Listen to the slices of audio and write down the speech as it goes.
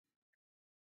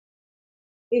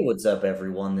Hey, what's up,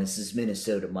 everyone? This is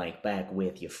Minnesota Mike back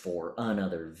with you for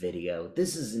another video.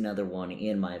 This is another one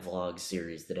in my vlog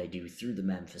series that I do through the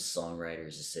Memphis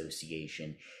Songwriters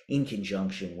Association in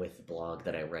conjunction with the blog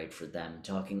that I write for them,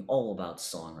 talking all about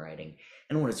songwriting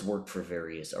and what has worked for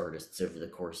various artists over the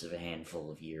course of a handful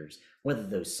of years, whether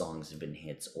those songs have been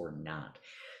hits or not.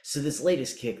 So, this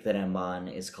latest kick that I'm on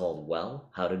is called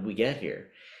Well, How Did We Get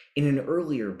Here? In an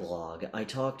earlier blog, I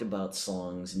talked about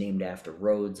songs named after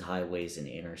roads, highways, and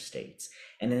interstates.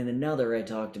 And in another, I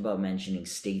talked about mentioning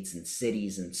states and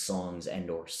cities and songs and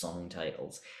or song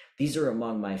titles. These are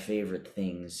among my favorite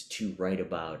things to write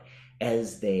about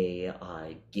as they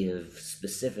give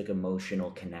specific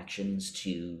emotional connections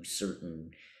to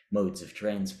certain modes of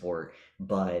transport,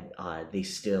 but they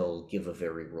still give a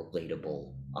very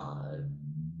relatable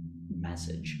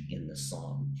message in the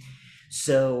song.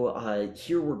 So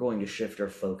here we're going to shift our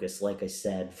focus, like I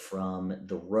said, from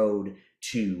the road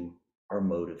to our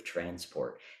mode of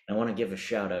transport. And I want to give a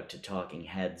shout out to Talking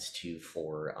Heads too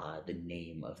for the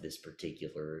name of this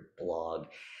particular blog.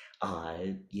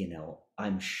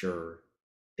 I'm sure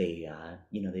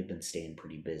they've been staying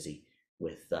pretty busy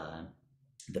with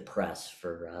the press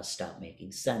for Stop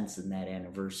Making Sense and that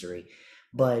anniversary.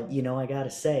 But I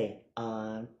gotta say,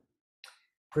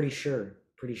 pretty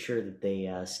sure that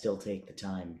they still take the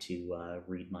time to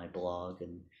read my blog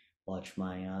and watch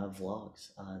my vlogs.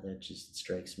 That just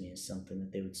strikes me as something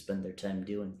that they would spend their time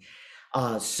doing.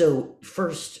 So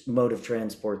first mode of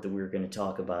transport that we're going to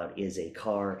talk about is a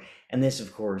car, and this,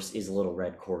 of course, is a Little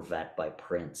Red Corvette by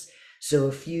Prince. So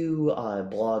a few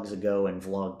blogs ago and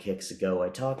vlog kicks ago, I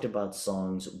talked about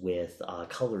songs with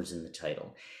colors in the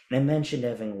title, and I mentioned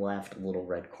having left Little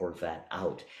Red Corvette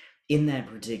out. In that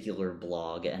particular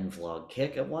blog and vlog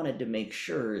kick, I wanted to make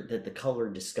sure that the color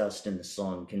discussed in the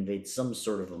song conveyed some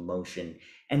sort of emotion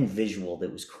and visual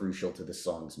that was crucial to the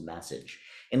song's message.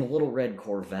 In a Little Red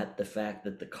Corvette, the fact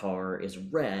that the car is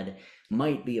red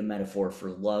might be a metaphor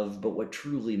for love, but what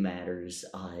truly matters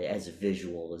as a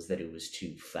visual is that it was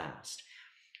too fast.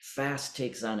 Fast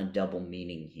takes on a double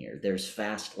meaning here. There's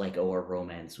fast like, oh, our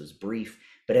romance was brief,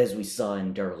 but as we saw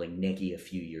in Darling Nikki a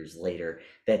few years later,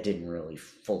 that didn't really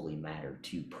fully matter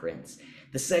to Prince.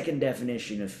 The second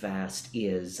definition of fast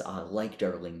is, like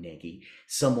Darling Nikki,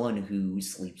 someone who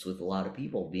sleeps with a lot of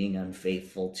people, being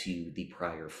unfaithful to the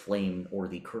prior flame or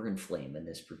the current flame in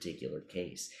this particular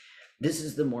case. This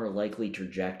is the more likely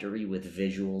trajectory with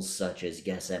visuals such as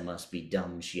Guess I Must Be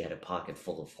Dumb, She Had a Pocket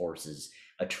Full of Horses,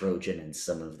 a Trojan, and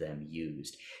some of them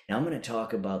used. Now I'm going to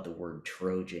talk about the word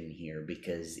Trojan here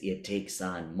because it takes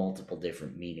on multiple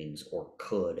different meanings, or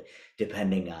could,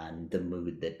 depending on the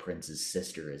mood that Prince's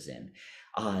sister is in.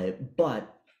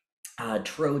 But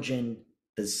Trojan,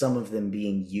 some of them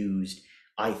being used,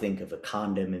 I think of a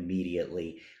condom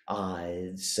immediately.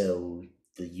 So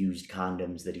the used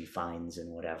condoms that he finds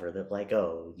and whatever, that like,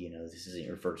 oh, this isn't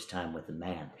your first time with a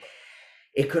man.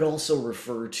 It could also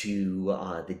refer to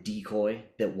the decoy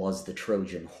that was the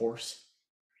Trojan horse.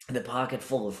 The pocket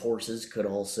full of horses could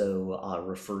also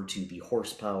refer to the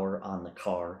horsepower on the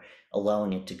car,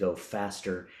 allowing it to go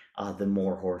faster the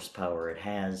more horsepower it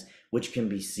has, which can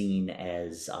be seen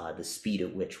as the speed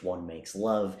at which one makes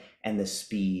love and the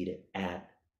speed at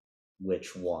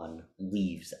which one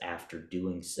leaves after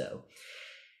doing so.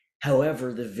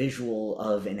 However, the visual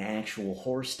of an actual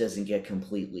horse doesn't get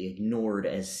completely ignored,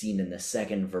 as seen in the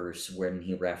second verse when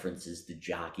he references the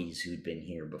jockeys who'd been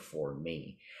here before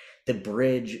me. The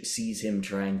bridge sees him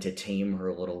trying to tame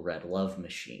her little red love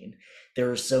machine. There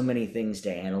are so many things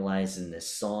to analyze in this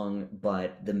song,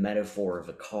 but the metaphor of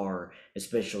a car,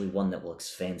 especially one that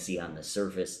looks fancy on the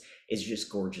surface, is just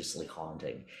gorgeously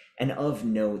haunting. And of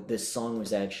note, this song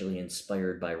was actually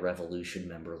inspired by Revolution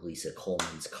member Lisa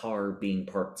Coleman's car being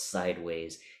parked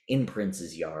sideways in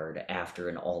Prince's yard after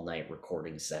an all-night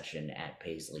recording session at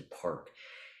Paisley Park.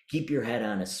 Keep your head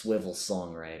on a swivel,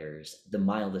 songwriters. The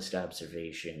mildest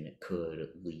observation could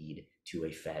lead to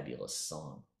a fabulous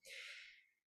song.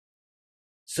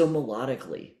 So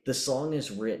melodically, the song is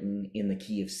written in the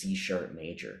key of C sharp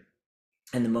major,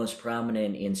 and the most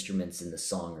prominent instruments in the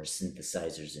song are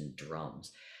synthesizers and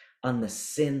drums. On the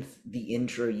synth, the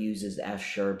intro uses F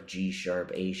sharp, G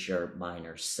sharp, A sharp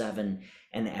minor 7,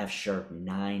 and F sharp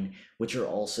 9, which are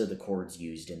also the chords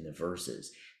used in the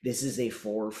verses. This is a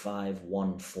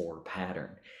 4-5-1-4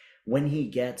 pattern. When he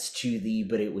gets to the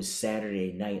 "but it was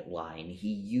Saturday night" line,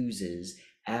 he uses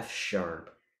F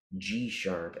sharp, G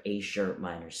sharp, A sharp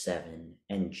minor 7,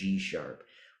 and G sharp,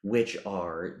 which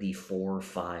are the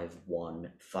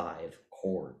 4-5-1-5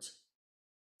 chords.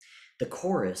 The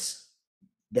chorus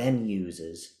then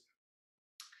uses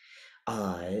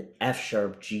F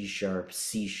sharp, G sharp,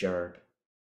 C sharp,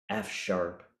 F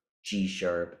sharp, G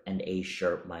sharp, and A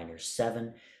sharp minor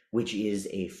 7, which is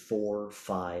a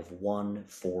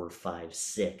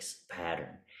 4-5-1-4-5-6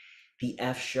 pattern. The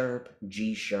F sharp,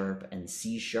 G sharp, and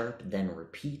C sharp then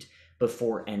repeat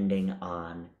before ending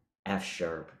on F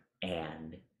sharp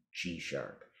and G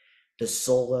sharp. The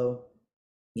solo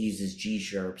uses G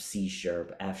sharp, C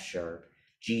sharp, F sharp,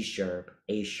 G sharp,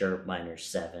 A sharp minor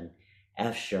 7,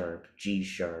 F sharp, G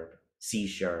sharp, C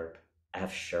sharp,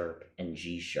 F sharp, and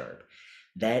G sharp.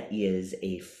 That is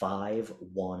a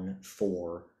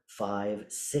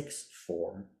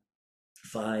 5-1-4-5-6-4,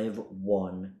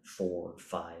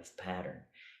 5-1-4-5 pattern.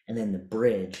 And then the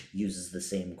bridge uses the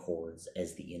same chords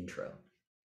as the intro.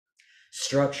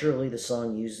 Structurally, the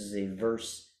song uses a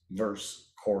verse,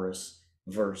 verse, chorus,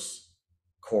 verse,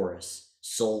 chorus,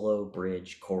 solo,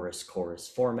 bridge, chorus, chorus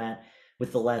format,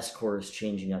 with the last chorus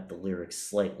changing up the lyrics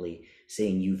slightly,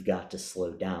 saying you've got to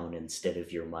slow down instead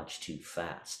of you're much too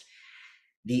fast.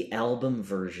 The album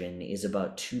version is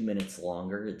about 2 minutes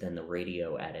longer than the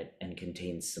radio edit and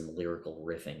contains some lyrical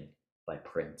riffing by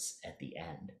Prince at the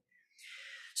end.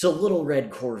 So Little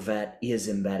Red Corvette is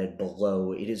embedded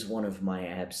below. It is one of my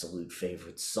absolute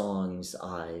favorite songs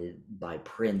by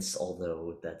Prince,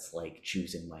 although that's like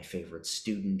choosing my favorite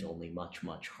student, only much,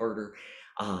 much harder.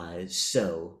 I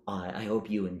hope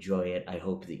you enjoy it. I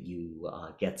hope that you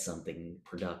get something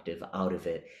productive out of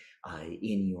it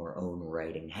in your own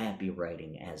writing. Happy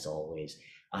writing, as always.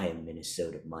 I am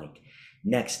Minnesota Mike.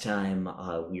 Next time,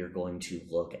 we are going to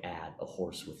look at A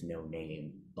Horse with No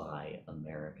Name by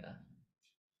America.